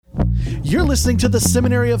You're listening to the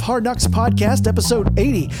Seminary of Hard Knocks podcast, episode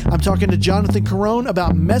 80. I'm talking to Jonathan Carone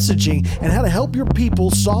about messaging and how to help your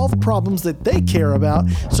people solve problems that they care about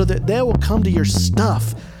so that they will come to your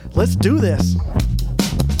stuff. Let's do this.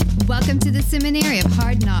 Welcome to the Seminary of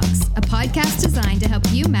Hard Knocks, a podcast designed to help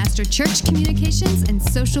you master church communications and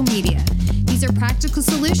social media. These are practical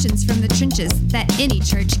solutions from the trenches that any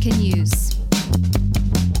church can use.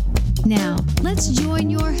 Now, let's join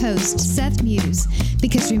your host, Seth Muse,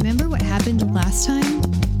 because remember what happened last time?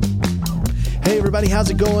 Hey everybody, how's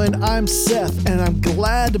it going? I'm Seth, and I'm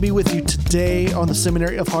glad to be with you today on the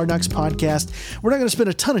Seminary of Hard Knocks podcast. We're not going to spend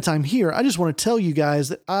a ton of time here. I just want to tell you guys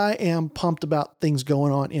that I am pumped about things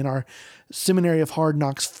going on in our Seminary of Hard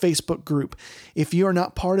Knocks Facebook group. If you are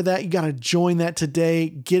not part of that, you got to join that today.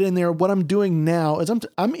 Get in there. What I'm doing now is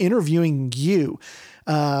I'm interviewing you.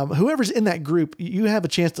 Whoever's in that group, you have a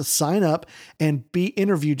chance to sign up and be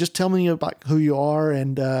interviewed. Just tell me about who you are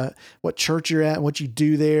and what church you're at and what you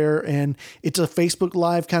do there. And it's a Facebook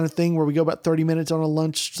Live kind of thing where we go about 30 minutes on a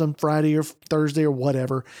lunch some Friday or Thursday or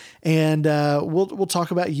whatever. And we'll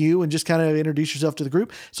talk about you and just kind of introduce yourself to the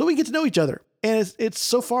group so we get to know each other. And it's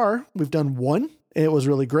so far, we've done one. It was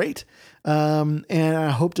really great. And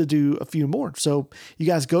I hope to do a few more. So you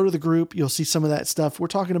guys go to the group, you'll see some of that stuff. We're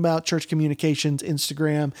talking about church communications,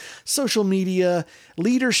 Instagram, social media,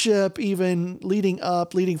 leadership, even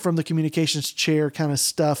leading from the communications chair kind of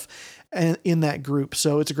stuff and in that group.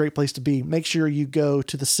 So it's a great place to be. Make sure you go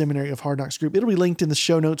to the Seminary of Hard Knocks group. It'll be linked in the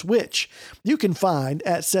show notes, which you can find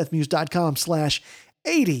at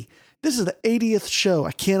sethmuse.com/80. This is the 80th show.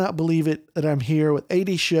 I cannot believe it that I'm here with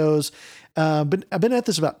 80 shows. But I've been at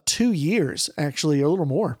this about 2 years, actually, or a little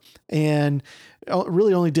more, and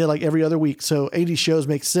really only did like every other week. So 80 shows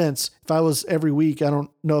makes sense. If I was every week, I don't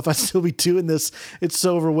know if I'd still be doing this. It's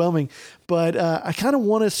so overwhelming, but I kind of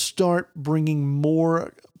want to start bringing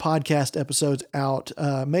more podcast episodes out,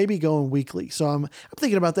 maybe going weekly. So I'm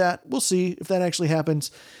thinking about that. We'll see if that actually happens.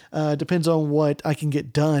 Depends on what I can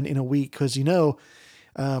get done in a week. Cause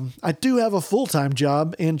I do have a full-time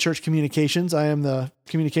job in church communications. I am the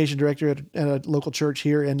communication director at a local church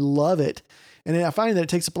here and love it. And I find that it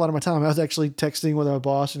takes up a lot of my time. I was actually texting with my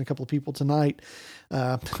boss and a couple of people tonight.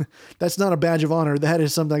 That's not a badge of honor. That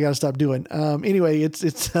is something I got to stop doing. Anyway,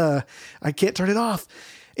 I can't turn it off.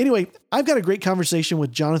 Anyway, I've got a great conversation with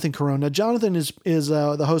Jonathan Carone. Now, Jonathan is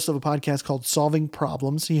the host of a podcast called Solving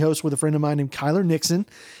Problems. He hosts with a friend of mine named Kyler Nixon.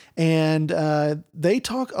 And they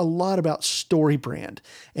talk a lot about story brand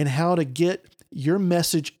and how to get your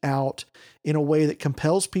message out in a way that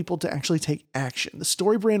compels people to actually take action. The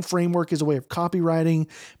story brand framework is a way of copywriting,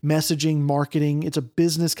 messaging, marketing. It's a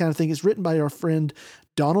business kind of thing. It's written by our friend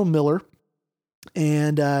Donald Miller.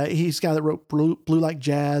 And he's the guy that wrote Blue Like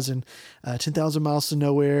Jazz and 10,000 Miles to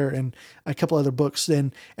Nowhere and a couple other books.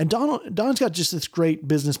 And Don's got just this great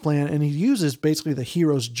business plan, and he uses basically the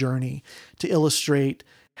hero's journey to illustrate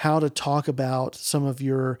how to talk about some of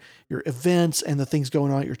your events and the things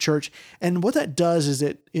going on at your church. And what that does is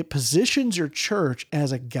it positions your church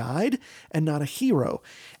as a guide and not a hero.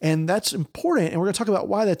 And that's important. And we're going to talk about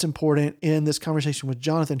why that's important in this conversation with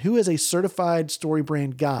Jonathan, who is a certified story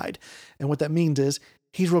brand guide. And what that means is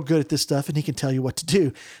he's real good at this stuff and he can tell you what to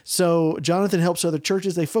do. So Jonathan helps other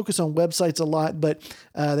churches. They focus on websites a lot, but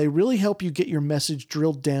they really help you get your message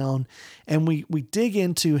drilled down. And we dig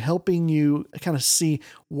into helping you kind of see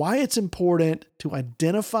why it's important to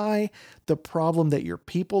identify the problem that your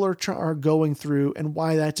people are going through and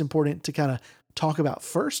why that's important to kind of talk about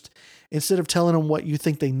first, instead of telling them what you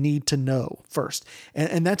think they need to know first.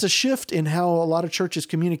 And that's a shift in how a lot of churches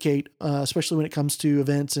communicate, especially when it comes to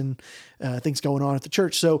events and things going on at the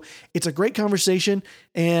church. So it's a great conversation.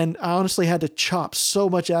 And I honestly had to chop so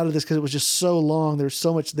much out of this because it was just so long. There's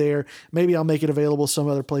so much there. Maybe I'll make it available some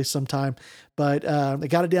other place sometime. But I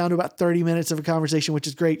got it down to about 30 minutes of a conversation, which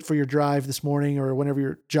is great for your drive this morning or whenever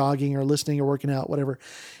you're jogging or listening or working out, whatever.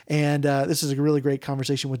 And this is a really great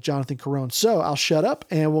conversation with Jonathan Carone. So I'll shut up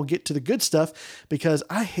and we'll get to the good stuff because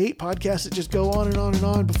I hate podcasts that just go on and on and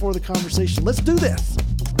on before the conversation. Let's do this.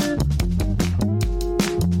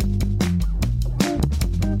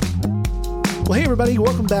 Well, hey everybody,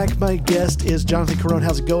 welcome back. My guest is Jonathan Carone.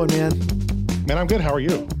 How's it going, man? Man, I'm good. How are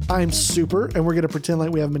you? I'm super, and we're going to pretend like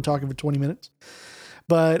we haven't been talking for 20 minutes.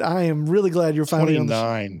 But I am really glad you're finally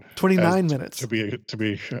 29 minutes. To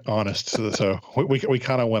be honest. So we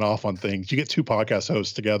kind of went off on things. You get two podcast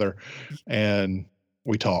hosts together and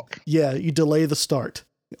we talk. Yeah, you delay the start.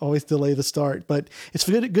 You always delay the start. But it's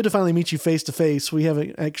good to finally meet you face to face. We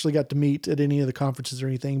haven't actually got to meet at any of the conferences or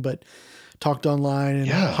anything, but talked online and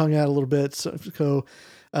hung out a little bit. So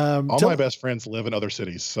All my best friends live in other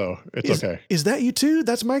cities, so it's okay. Is that you too?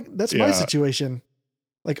 That's my situation.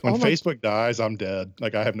 Like When Facebook dies, I'm dead.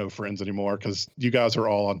 Like I have no friends anymore because you guys are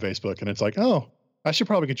all on Facebook, and it's like, oh, I should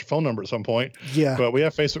probably get your phone number at some point. Yeah, but we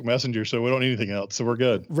have Facebook Messenger, so we don't need anything else, so we're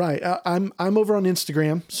good. Right. I'm over on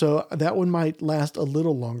Instagram, so that one might last a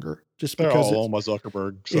little longer. Just They're because all owned by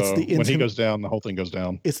Zuckerberg, so when he goes down, the whole thing goes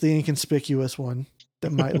down. It's the inconspicuous one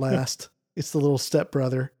that might last. It's the little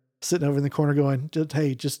stepbrother sitting over in the corner going,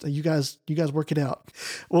 "Hey, just you guys work it out."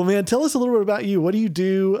 Well, man, tell us a little bit about you. What do you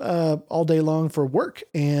do all day long for work,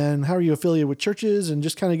 and how are you affiliated with churches? And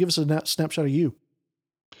just kind of give us a snapshot of you.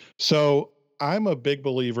 So I'm a big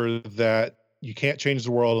believer that you can't change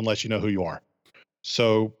the world unless you know who you are.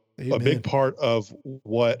 So Amen. A big part of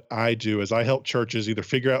what I do is I help churches either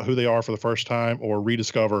figure out who they are for the first time or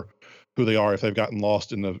rediscover who they are if they've gotten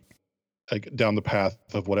lost in the down the path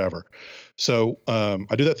of whatever. So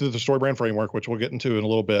I do that through the story brand framework, which we'll get into in a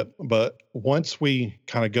little bit. But once we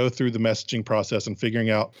kind of go through the messaging process and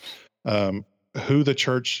figuring out who the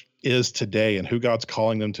church is today and who God's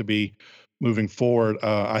calling them to be moving forward,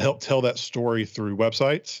 I help tell that story through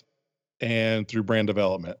websites and through brand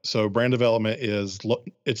development. So brand development is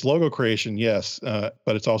it's logo creation, yes, but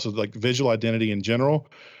it's also like visual identity in general.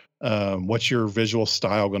 What's your visual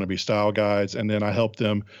style going to be? Style guides, and then I help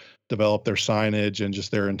them develop their signage and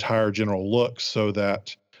just their entire general look. So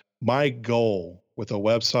that my goal with a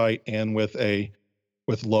website and with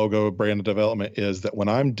logo brand development is that when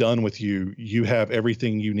I'm done with you, you have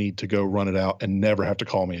everything you need to go run it out and never have to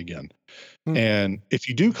call me again. And if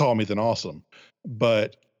you do call me, then awesome.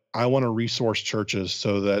 But I want to resource churches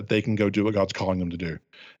so that they can go do what God's calling them to do.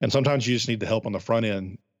 And sometimes you just need the help on the front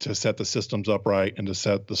end to set the systems up right and to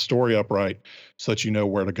set the story up right so that you know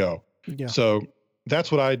where to go. Yeah. So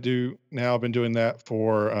that's what I do now. I've been doing that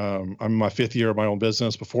for, I'm in my 5th year of my own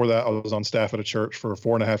business. Before that, I was on staff at a church for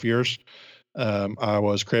 4.5 years. I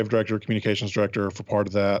was creative director, communications director for part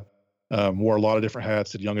of that. Wore a lot of different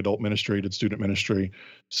hats, did young adult ministry, did student ministry.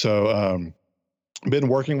 So, been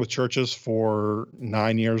working with churches for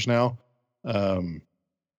 9 years now.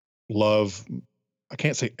 Love, I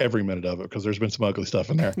can't say every minute of it because there's been some ugly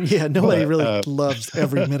stuff in there. Yeah, nobody really loves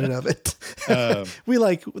every minute of it. We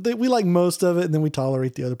like most of it, and then we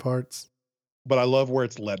tolerate the other parts. But I love where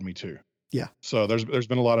it's led me to. Yeah. So there's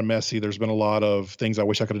been a lot of messy. There's been a lot of things I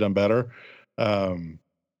wish I could have done better.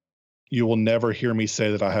 You will never hear me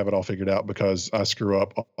say that I have it all figured out because I screw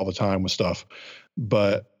up all the time with stuff.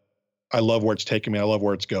 But I love where it's taking me. I love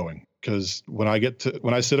where it's going. Because when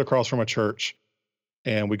I sit across from a church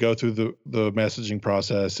and we go through the messaging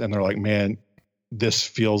process and they're like, man, this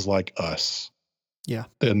feels like us. Yeah.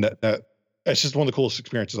 And that's just one of the coolest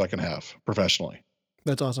experiences I can have professionally.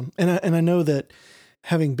 That's awesome. And I know that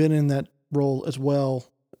having been in that role as well,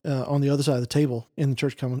 on the other side of the table in the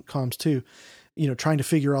church comms too, trying to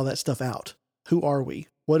figure all that stuff out. Who are we?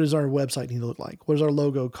 What does our website need to look like? What is our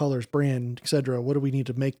logo, colors, brand, etc.? What do we need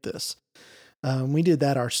to make this? We did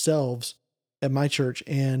that ourselves at my church,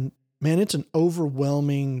 and man, it's an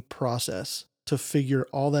overwhelming process to figure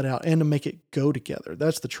all that out and to make it go together.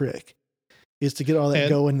 That's the trick, is to get all that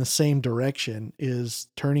go in the same direction is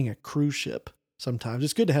turning a cruise ship. Sometimes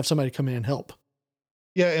it's good to have somebody come in and help.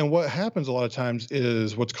 Yeah, and what happens a lot of times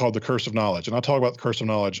is what's called the curse of knowledge. And I talk about the curse of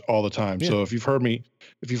knowledge all the time. Yeah. So if you've heard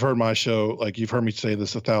my show, like you've heard me say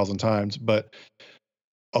this 1,000 times, but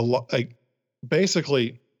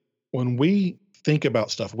basically when we think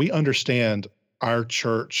about stuff, we understand our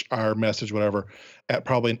church, our message, whatever, at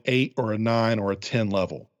probably an 8 or a 9 or a 10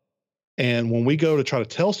 level. And when we go to try to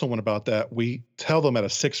tell someone about that, we tell them at a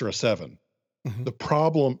 6 or a 7. Mm-hmm. The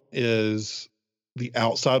problem is the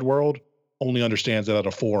outside world only understands it at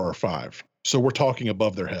a 4 or 5. So we're talking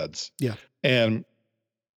above their heads. Yeah. And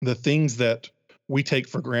the things that we take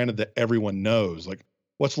for granted that everyone knows, like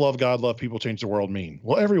what's love God, love people, change the world mean?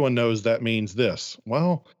 Well, everyone knows that means this.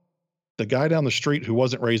 Well, the guy down the street who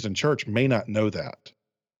wasn't raised in church may not know that.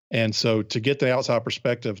 And so to get the outside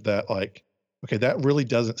perspective that like, okay, that really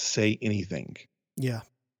doesn't say anything. Yeah.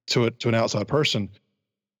 To an outside person.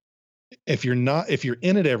 If you're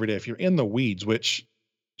in it every day, if you're in the weeds, which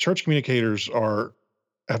church communicators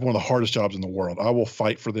have one of the hardest jobs in the world. I will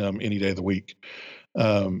fight for them any day of the week.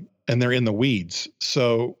 And they're in the weeds.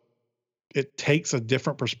 So it takes a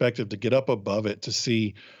different perspective to get up above it to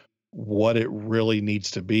see what it really needs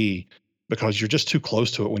to be, because you're just too close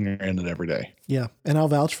to it when you're in it every day. Yeah. And I'll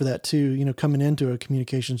vouch for that too. Coming into a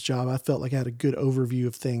communications job, I felt like I had a good overview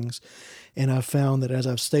of things. And I've found that as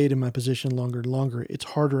I've stayed in my position longer and longer, it's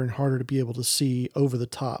harder and harder to be able to see over the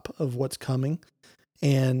top of what's coming.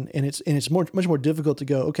 And it's much more difficult to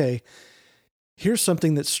go, okay, here's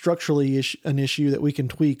something that's structurally an issue that we can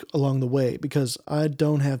tweak along the way, because I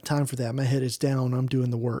don't have time for that. My head is down. I'm doing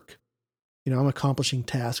the work. I'm accomplishing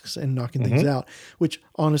tasks and knocking things out, which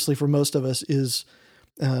honestly for most of us is,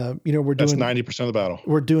 that's 90% of the battle.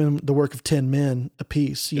 We're doing the work of 10 men a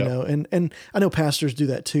piece, and I know pastors do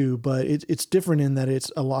that too, but it's different in that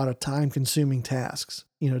it's a lot of time consuming tasks,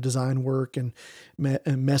 design work and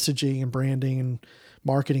messaging and branding and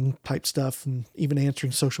marketing type stuff, and even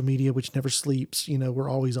answering social media, which never sleeps. We're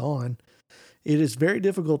always on. It is very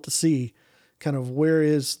difficult to see kind of where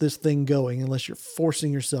is this thing going unless you're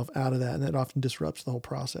forcing yourself out of that. And that often disrupts the whole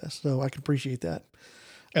process. So I can appreciate that.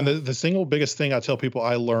 And the single biggest thing I tell people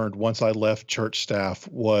I learned once I left church staff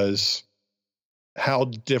was how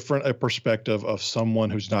different a perspective of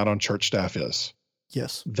someone who's not on church staff is.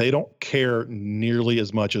 Yes. They don't care nearly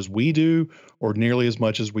as much as we do, or nearly as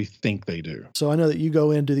much as we think they do. So I know that you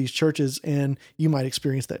go into these churches and you might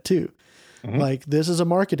experience that too. Like, this is a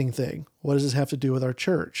marketing thing. What does this have to do with our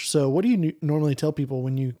church? So what do you normally tell people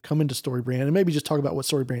when you come into StoryBrand? And maybe just talk about what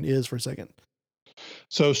StoryBrand is for a second.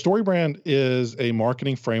 So StoryBrand is a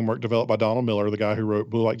marketing framework developed by Donald Miller, the guy who wrote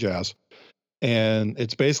Blue Like Jazz. And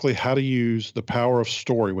it's basically how to use the power of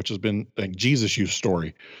story, which has been, like, Jesus used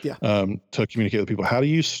story to communicate with people. How to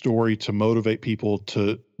use story to motivate people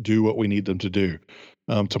to do what we need them to do,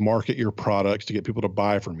 to market your products, to get people to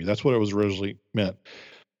buy from you. That's what it was originally meant.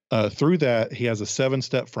 Through that, he has a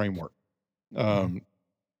 7-step framework.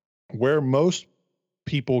 Where most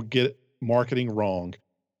people get marketing wrong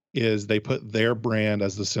is they put their brand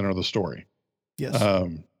as the center of the story. Yes.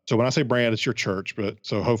 So when I say brand, it's your church, but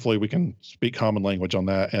so hopefully we can speak common language on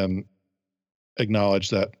that and acknowledge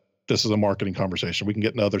that this is a marketing conversation. We can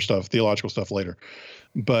get into other stuff, theological stuff later,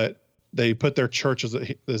 but they put their church as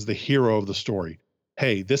the hero of the story.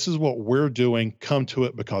 Hey, this is what we're doing. Come to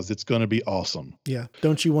it because it's going to be awesome. Yeah.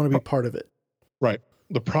 Don't you want to be part of it? Right.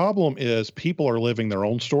 The problem is people are living their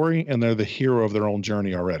own story and they're the hero of their own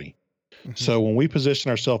journey already. So when we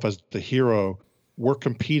position ourselves as the hero, we're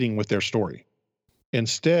competing with their story.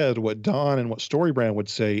 Instead, what Don and what StoryBrand would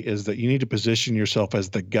say is that you need to position yourself as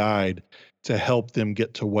the guide to help them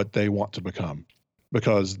get to what they want to become,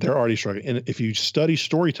 because they're already struggling. And if you study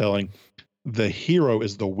storytelling, the hero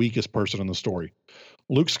is the weakest person in the story.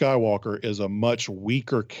 Luke Skywalker is a much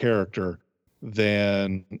weaker character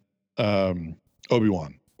than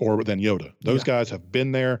Obi-Wan or than Yoda. Those guys have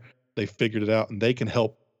been there, they figured it out, and they can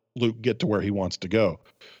help Luke get to where he wants to go.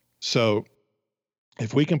 So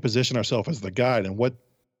if we can position ourselves as the guide, and what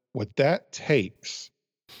that takes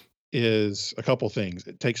is a couple things.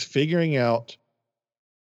 It takes figuring out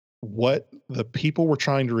what the people we're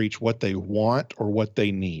trying to reach, what they want or what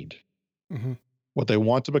they need. What they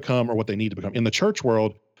want to become or what they need to become. In the church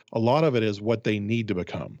world, a lot of it is what they need to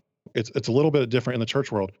become. It's a little bit different in the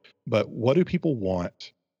church world, but what do people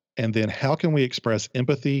want? And then how can we express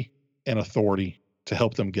empathy and authority to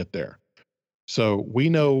help them get there? So we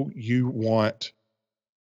know you want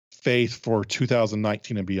faith for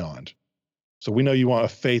 2019 and beyond. So we know you want a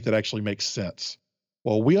faith that actually makes sense.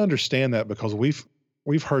 Well, we understand that because we've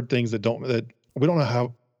heard things that we don't know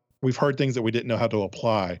how. We've heard things that we didn't know how to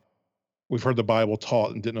apply. We've heard the Bible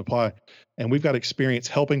taught and didn't apply. And we've got experience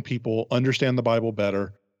helping people understand the Bible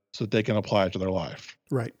better so that they can apply it to their life.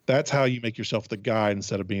 Right. That's how you make yourself the guide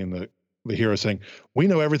instead of being the hero saying, we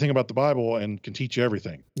know everything about the Bible and can teach you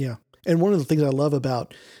everything. Yeah. And one of the things I love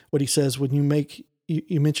about what he says when you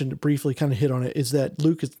mentioned it briefly, kind of hit on it, is that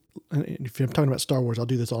Luke is, if I'm talking about Star Wars, I'll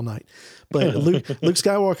do this all night, but Luke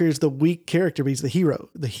Skywalker is the weak character, but he's the hero.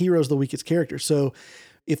 The hero is the weakest character. So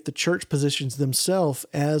if the church positions themselves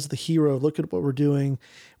as the hero, look at what we're doing,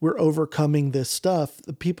 we're overcoming this stuff,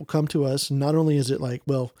 the people come to us. And not only is it like,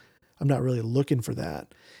 well, I'm not really looking for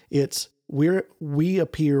that. It's we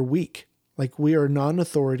appear weak. Like, we are not an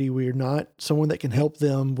authority. We are not someone that can help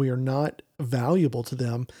them. We are not valuable to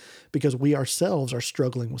them because we ourselves are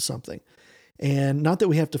struggling with something. And not that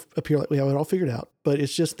we have to appear like we have it all figured out, but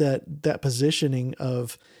it's just that positioning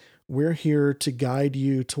of, we're here to guide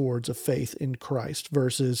you towards a faith in Christ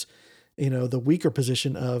versus, the weaker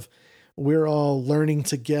position of, we're all learning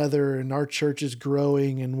together and our church is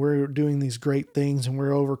growing and we're doing these great things and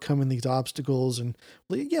we're overcoming these obstacles. And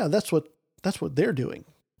yeah, that's what they're doing,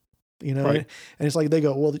 Right. And it's like, they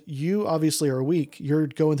go, well, you obviously are weak. You're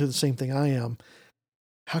going through the same thing I am.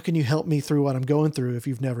 How can you help me through what I'm going through if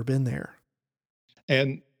you've never been there?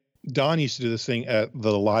 And Don used to do this thing at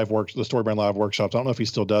the StoryBrand live workshops. I don't know if he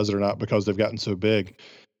still does it or not because they've gotten so big,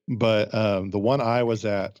 but the one I was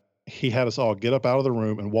at, he had us all get up out of the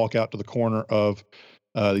room and walk out to the corner of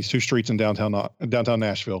these two streets in downtown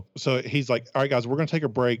Nashville. So he's like, all right, guys, we're going to take a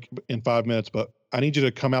break in 5 minutes, but I need you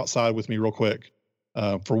to come outside with me real quick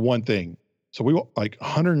for one thing. So we like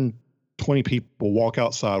 120 people walk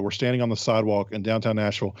outside. We're standing on the sidewalk in downtown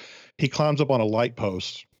Nashville. He climbs up on a light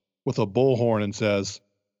post with a bullhorn and says,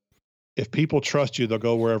 if people trust you, they'll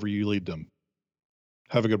go wherever you lead them.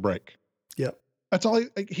 Have a good break. Yep. That's all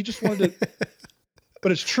he just wanted to,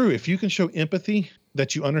 but it's true. If you can show empathy,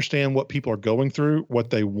 that you understand what people are going through, what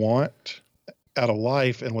they want out of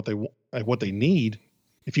life and what they need,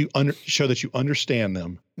 if you show that you understand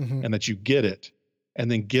them and that you get it, and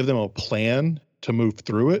then give them a plan to move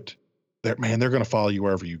through it, they're going to follow you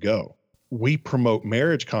wherever you go. We promote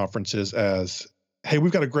marriage conferences as, hey,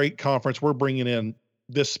 we've got a great conference. We're bringing in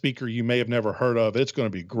this speaker you may have never heard of. It's going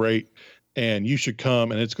to be great. And you should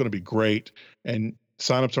come and it's going to be great. And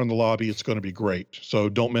sign-ups are in the lobby. It's going to be great. So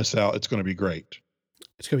don't miss out. It's going to be great.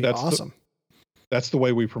 It's going to be awesome. That's the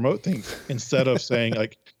way we promote things, instead of saying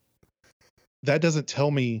like, that doesn't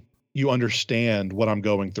tell me you understand what I'm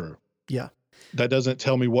going through. Yeah. That doesn't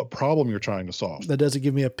tell me what problem you're trying to solve. That doesn't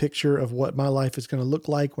give me a picture of what my life is going to look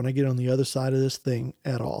like when I get on the other side of this thing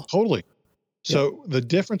at all. Totally. So the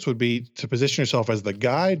difference would be to position yourself as the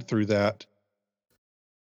guide through that.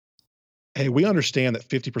 Hey, we understand that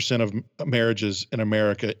 50% of marriages in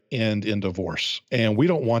America end in divorce, and we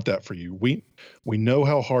don't want that for you. We know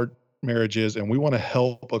how hard marriage is, and we want to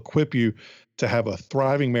help equip you to have a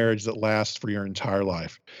thriving marriage that lasts for your entire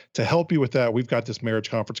life. To help you with that, we've got this marriage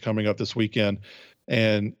conference coming up this weekend,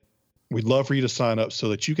 and we'd love for you to sign up so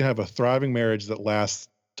that you can have a thriving marriage that lasts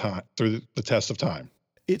time through the test of time.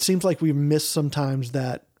 It seems like we miss sometimes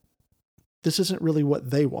that this isn't really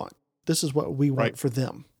what they want. This is what we want for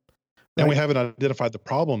them. Right? And we haven't identified the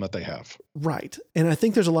problem that they have. Right. And I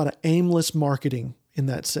think there's a lot of aimless marketing in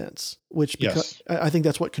that sense, which I think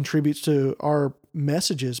that's what contributes to our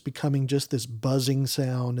messages becoming just this buzzing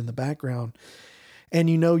sound in the background. And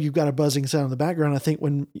you've got a buzzing sound in the background. I think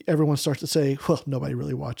when everyone starts to say, well, nobody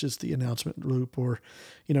really watches the announcement loop, or,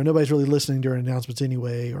 nobody's really listening during announcements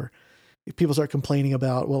anyway, or if people start complaining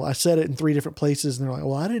about, well, I said it in 3 different places, and they're like,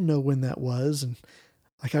 well, I didn't know when that was. And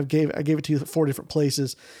like I gave it to you at 4 different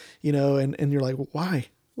places, and you're like, well, why?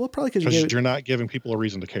 Well, probably because you're not giving people a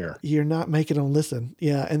reason to care. You're not making them listen.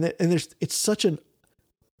 Yeah. And it's such a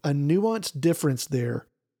nuanced difference there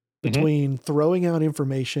between throwing out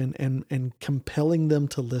information and compelling them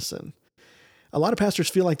to listen. A lot of pastors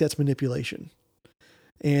feel like that's manipulation.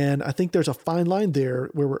 And I think there's a fine line there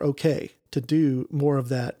where we're okay to do more of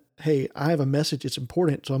that. Hey, I have a message. It's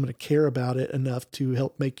important. So I'm going to care about it enough to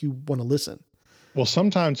help make you want to listen. Well,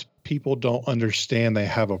 sometimes people don't understand they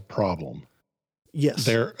have a problem. Yes.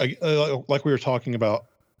 They're like we were talking about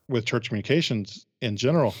with church communications in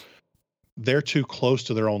general, they're too close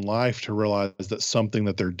to their own life to realize that something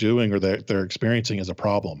that they're doing or that they're experiencing is a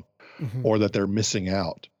problem or that they're missing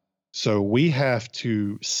out. So we have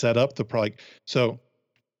to set up so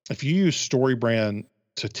if you use StoryBrand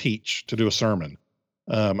to do a sermon,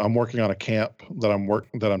 I'm working on a camp that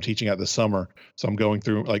I'm teaching at this summer. So I'm going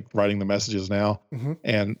through writing the messages now.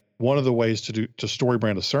 And one of the ways to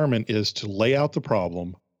StoryBrand a sermon is to lay out the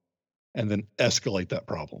problem and then escalate that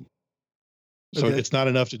problem. So it's not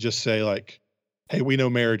enough to just say hey, we know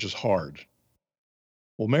marriage is hard.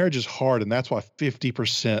 Well, marriage is hard, and that's why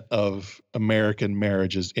 50% of American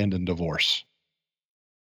marriages end in divorce.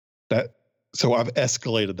 So I've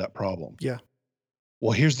escalated that problem. Yeah.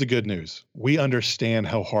 Well, here's the good news. We understand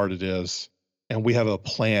how hard it is, and we have a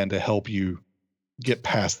plan to help you get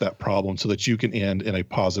past that problem so that you can end in a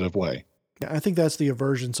positive way. Yeah, I think that's the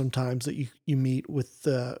aversion sometimes that you meet with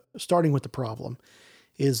starting with the problem,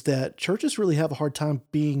 is that churches really have a hard time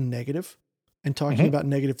being negative and talking about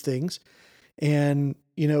negative things. And,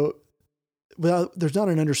 there's not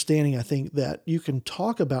an understanding, I think, that you can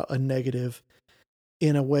talk about a negative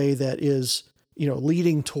in a way that is,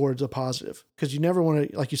 leading towards a positive, because you never want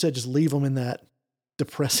to, like you said, just leave them in that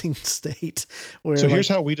depressing state. So here's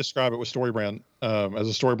how we describe it with StoryBrand as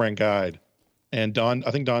a StoryBrand guide. And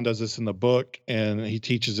I think Don does this in the book, and he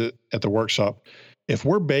teaches it at the workshop. If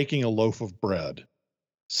we're baking a loaf of bread,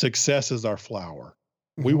 success is our flour.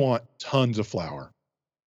 We want tons of flour.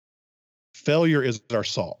 Failure is our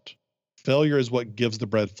salt. Failure is what gives the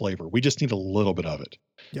bread flavor. We just need a little bit of it.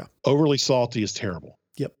 Yeah. Overly salty is terrible.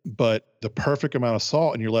 Yep. But the perfect amount of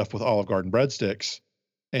salt, and you're left with Olive Garden breadsticks,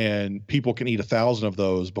 and people can eat 1,000 of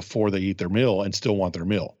those before they eat their meal and still want their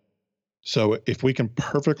meal. So if we can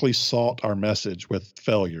perfectly salt our message with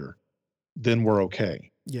failure, then we're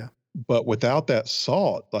okay. Yeah. But without that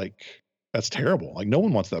salt, that's terrible. No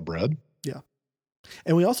one wants that bread. Yeah.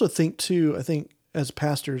 And we also think too, I think as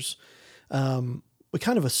pastors, we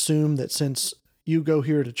kind of assume that since you go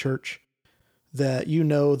here to church, that you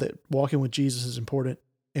know that walking with Jesus is important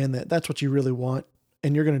and that that's what you really want.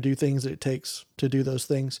 And you're going to do things that it takes to do those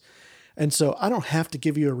things. And so I don't have to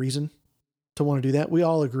give you a reason to want to do that. We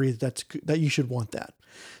all agree that you should want that.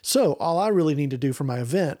 So all I really need to do for my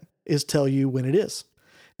event is tell you when it is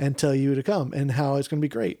and tell you to come and how it's going to be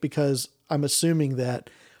great, because I'm assuming that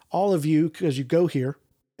all of you, because you go here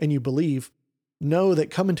and you believe, know that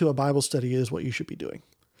coming to a Bible study is what you should be doing.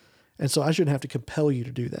 And so I shouldn't have to compel you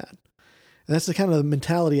to do that. And that's the kind of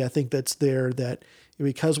mentality I think that's there, that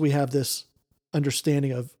because we have this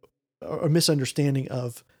understanding of, or misunderstanding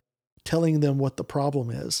of telling them what the problem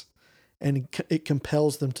is, and it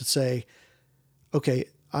compels them to say, okay,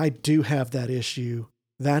 I do have that issue.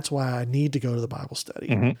 That's why I need to go to the Bible study.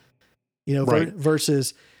 Mm-hmm. You know, Right.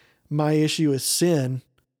 versus my issue is sin,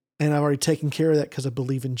 and I've already taken care of that because I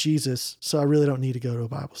believe in Jesus. So I really don't need to go to a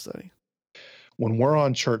Bible study. When we're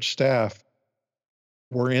on church staff,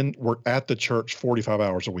 we're at the church 45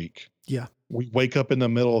 hours a week. Yeah. We wake up in the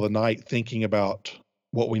middle of the night thinking about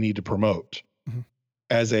what we need to promote. Mhm.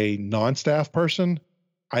 As a non-staff person,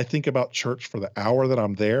 I think about church for the hour that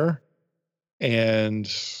I'm there, and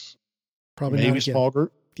Probably maybe not again. small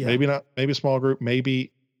group, Yeah. maybe small group,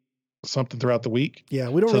 maybe something throughout the week. Yeah.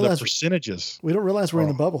 We don't So the realize percentages. we're in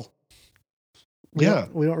the bubble. We Yeah.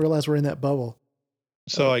 don't realize we're in that bubble.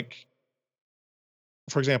 So like,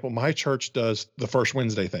 for example, my church does the first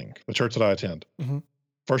Wednesday thing, the church that I attend. Mhm.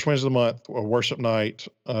 First Wednesday of the month, a worship night,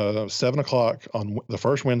 7:00 on the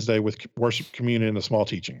first Wednesday with worship communion and a small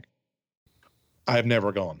teaching. I have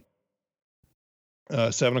never gone.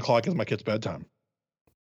 7:00 is my kid's bedtime.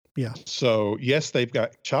 Yeah. So yes, they've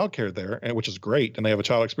got childcare there, and which is great, and they have a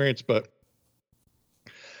child experience, but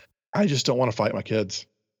I just don't want to fight my kids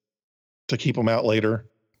to keep them out later.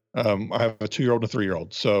 I have a 2-year-old and a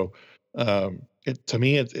 3-year-old, so to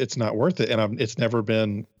me, it's not worth it, and it's never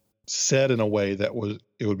been said in a way that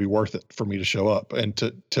it would be worth it for me to show up and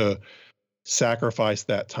to sacrifice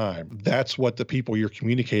that time. That's what the people you're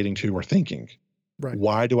communicating to are thinking. Right.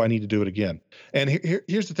 Why do I need to do it again? And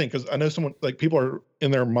here's the thing, because I know someone, like, people are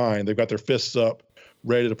in their mind, they've got their fists up,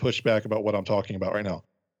 ready to push back about what I'm talking about right now,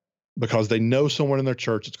 because they know someone in their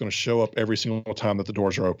church that's going to show up every single time that the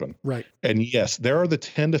doors are open. Right. And yes, there are the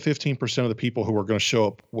 10 to 15% of the people who are going to show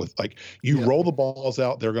up with, like, you roll the balls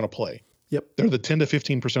out, they're going to play. Yep. They're the 10 to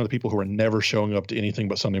 15% of the people who are never showing up to anything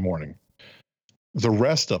but Sunday morning. The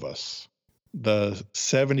rest of us, the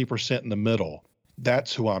 70% in the middle,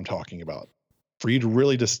 that's who I'm talking about. For you to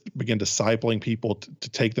really just begin discipling people to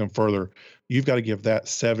take them further, you've got to give that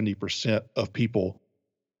 70% of people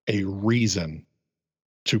a reason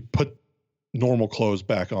to put normal clothes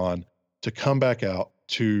back on, to come back out,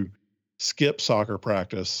 to skip soccer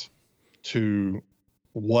practice, to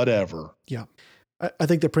whatever. Yeah. I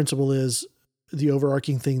think the principle is, the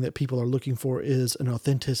overarching thing that people are looking for is an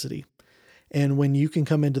authenticity. And when you can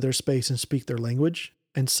come into their space and speak their language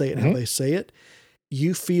and say it how they say it,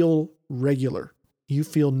 you feel regular. You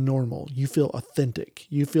feel normal. You feel authentic.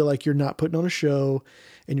 You feel like you're not putting on a show,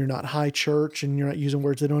 and you're not high church, and you're not using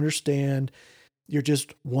words they don't understand. You're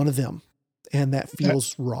just one of them. And that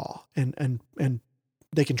feels raw, and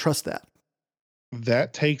they can trust that.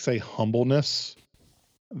 That takes a humbleness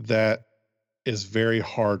that is very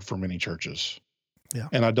hard for many churches. Yeah.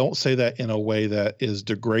 And I don't say that in a way that is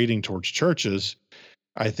degrading towards churches.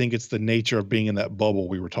 I think it's the nature of being in that bubble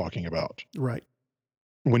we were talking about. Right.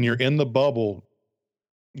 When you're in the bubble,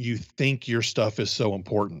 you think your stuff is so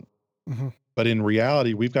important. Mm-hmm. But in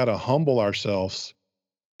reality, we've got to humble ourselves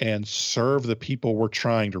and serve the people we're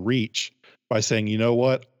trying to reach by saying, you know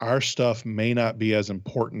what, our stuff may not be as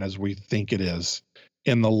important as we think it is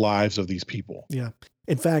in the lives of these people. Yeah.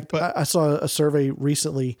 In fact, I saw a survey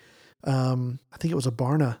recently. I think it was a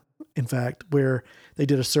Barna, in fact, where they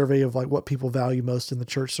did a survey of like what people value most in the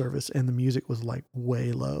church service, and the music was like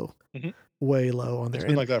way low on there. It's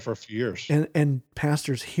been like that for a few years. And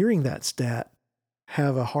pastors hearing that stat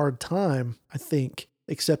have a hard time, I think,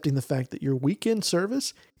 accepting the fact that your weekend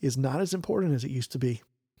service is not as important as it used to be.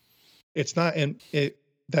 It's not, and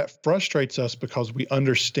that frustrates us because we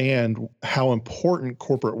understand how important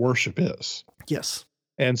corporate worship is. Yes.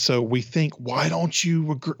 And so we think, why don't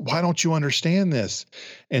you understand this?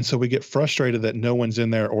 And so we get frustrated that no one's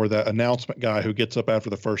in there, or that announcement guy who gets up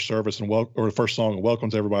after the first service or the first song and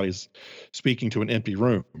welcomes everybody's speaking to an empty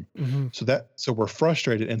room. Mm-hmm. So we're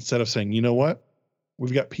frustrated, instead of saying, you know what?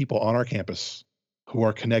 We've got people on our campus who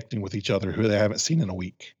are connecting with each other who they haven't seen in a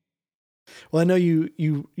week. Well, I know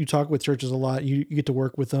you talk with churches a lot. You get to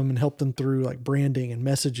work with them and help them through like branding and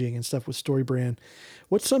messaging and stuff with Story Brand.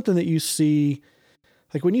 What's something that you see,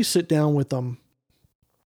 like when you sit down with them,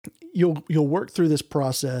 you'll work through this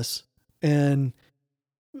process, and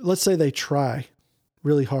let's say they try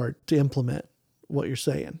really hard to implement what you're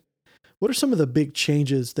saying. What are some of the big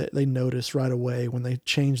changes that they notice right away when they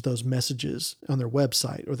change those messages on their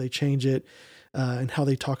website, or they change it in how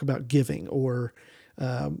they talk about giving, or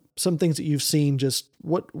some things that you've seen? Just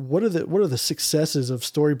what are the successes of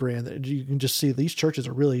StoryBrand that you can just see these churches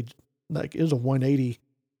are really like, it was a 180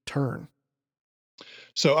 turn?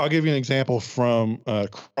 So I'll give you an example from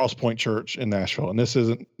Crosspoint Church in Nashville, and this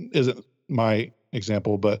isn't my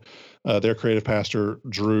example, but their creative pastor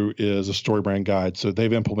Drew is a StoryBrand guide, so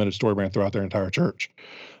they've implemented StoryBrand throughout their entire church.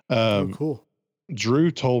 Oh, cool.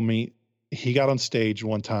 Drew told me he got on stage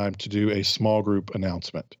one time to do a small group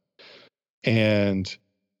announcement, and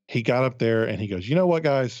he got up there and he goes, "You know what,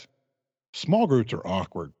 guys? Small groups are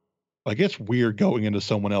awkward. Like, it's weird going into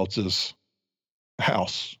someone else's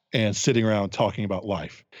house and sitting around talking about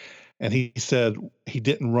life." And he said he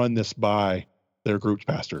didn't run this by their group's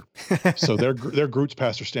pastor. So their group's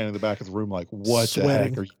pastor standing in the back of the room like, "What the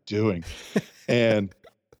heck are you doing?" And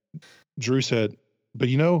Drew said, "But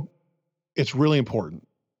it's really important.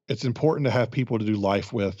 It's important to have people to do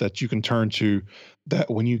life with that you can turn to, that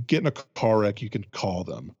when you get in a car wreck, you can call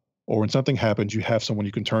them. Or when something happens, you have someone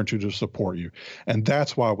you can turn to support you." And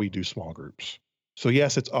that's why we do small groups. So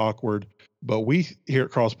yes, it's awkward, but we here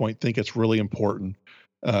at Crosspoint think it's really important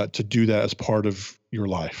to do that as part of your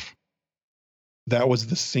life. That was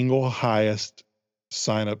the single highest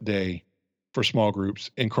sign up day for small groups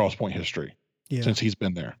in Crosspoint history since he's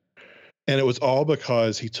been there. And it was all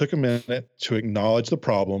because he took a minute to acknowledge the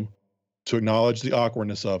problem, to acknowledge the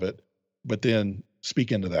awkwardness of it, but then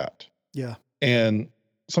speak into that. Yeah. And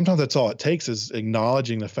sometimes that's all it takes, is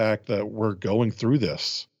acknowledging the fact that we're going through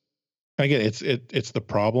this. And again, it's the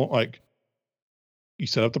problem. Like, you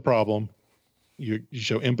set up the problem, you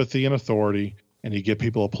show empathy and authority, and you give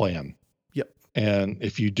people a plan. Yep. And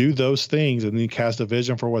if you do those things and then you cast a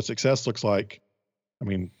vision for what success looks like, I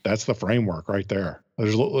mean, that's the framework right there.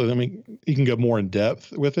 You can go more in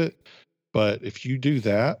depth with it, but if you do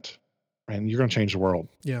that, man, you're going to change the world.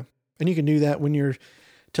 Yeah. And you can do that when you're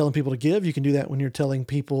telling people to give. You can do that when you're telling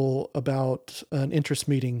people about an interest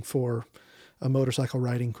meeting for a motorcycle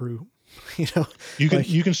riding crew. You can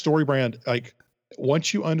StoryBrand. Like,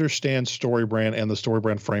 once you understand StoryBrand and the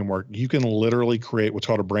StoryBrand framework, you can literally create what's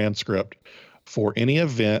called a brand script for any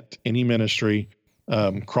event, any ministry.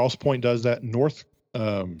 Crosspoint does that. North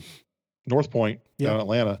Point down in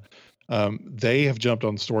Atlanta, they have jumped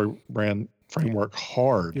on the StoryBrand framework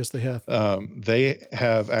hard. Yes, they have. They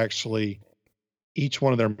have actually, each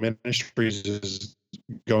one of their ministries is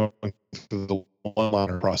going through the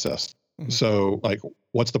one-liner process. Mm-hmm. So, like,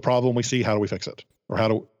 what's the problem we see? How do we fix it? Or how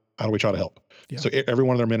do we try to help? Yeah. So every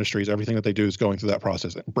one of their ministries, everything that they do is going through that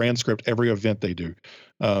process. Brand script, every event they do.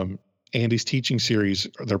 Andy's teaching series,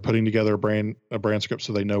 they're putting together a brand script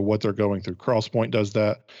so they know what they're going through. Crosspoint does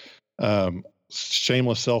that.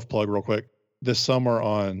 Shameless self plug real quick. This summer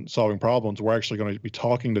on Solving Problems, we're actually going to be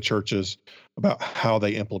talking to churches about how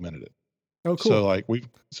they implemented it. Oh, cool. So like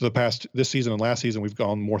this season and last season, we've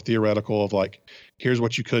gone more theoretical of like, here's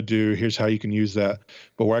what you could do, here's how you can use that.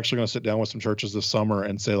 But we're actually going to sit down with some churches this summer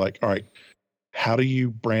and say, like, all right, how do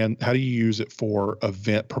you use it for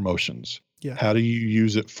event promotions? Yeah. How do you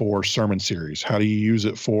use it for sermon series? How do you use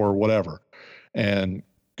it for whatever? And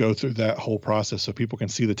go through that whole process so people can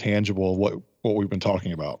see the tangible of what we've been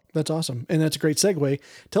talking about. That's awesome. And that's a great segue.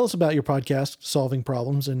 Tell us about your podcast, Solving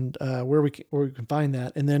Problems, and where we can find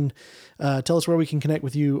that. And then tell us where we can connect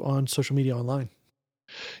with you on social media online.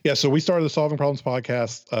 Yeah. So we started the Solving Problems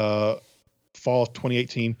podcast fall of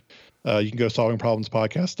 2018. You can go to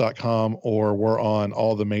solvingproblemspodcast.com, or we're on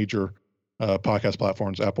all the major podcast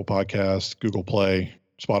platforms, Apple Podcasts, Google Play,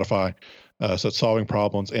 Spotify. So it's Solving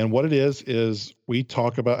Problems. And what it is we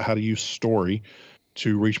talk about how to use story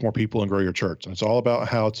to reach more people and grow your church. And it's all about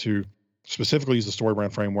how to specifically use the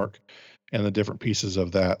StoryBrand framework and the different pieces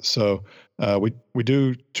of that. So we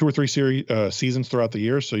do 2 or 3 seasons throughout the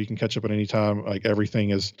year, so you can catch up at any time. Like, everything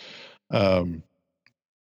is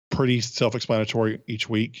pretty self-explanatory each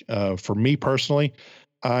week. For me personally,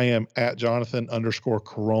 I am at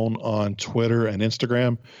Jonathan_Carone on Twitter and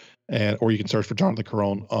Instagram. Or you can search for Jonathan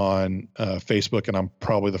Carone on Facebook, and I'm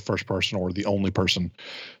probably the first person or the only person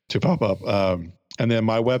to pop up. And then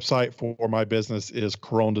my website for my business is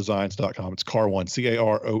caronedesigns.com. It's Carone,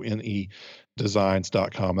 Carone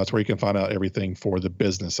designs.com. That's where you can find out everything for the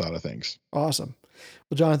business side of things. Awesome.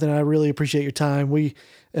 Well, Jonathan, I really appreciate your time.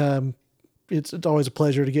 It's always a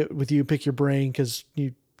pleasure to get with you, pick your brain, because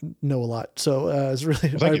you know a lot. So it's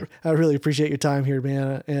really, I really appreciate your time here,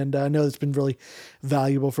 man. And I know it's been really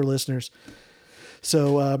valuable for listeners.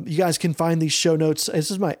 So you guys can find these show notes.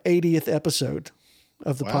 This is my 80th episode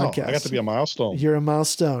of the podcast. I got to be a milestone. You're a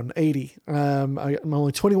milestone, 80. I'm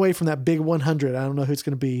only 20 away from that big 100. I don't know who it's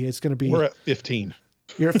going to be. It's going to be. We're at 15.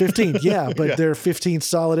 You're at 15. Yeah. But there are 15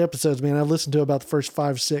 solid episodes, man. I've listened to about the first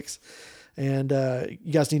 5, 6. And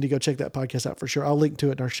you guys need to go check that podcast out for sure. I'll link to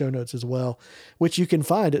it in our show notes as well, which you can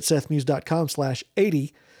find at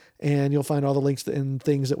sethmuse.com/80. And you'll find all the links and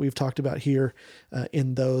things that we've talked about here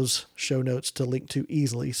in those show notes to link to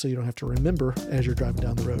easily, so you don't have to remember as you're driving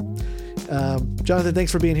down the road. Jonathan,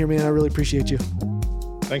 thanks for being here, man. I really appreciate you.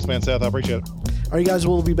 Thanks, man, Seth. I appreciate it. All right, guys,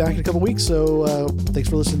 we'll be back in a couple weeks. So thanks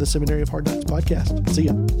for listening to the Seminary of Hard Knocks podcast. See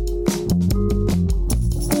ya.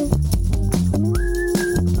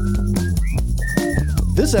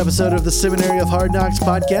 This episode of the Seminary of Hard Knocks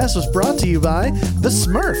podcast was brought to you by the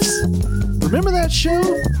Smurfs. Remember that show?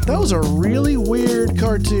 That was a really weird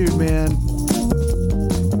cartoon, man.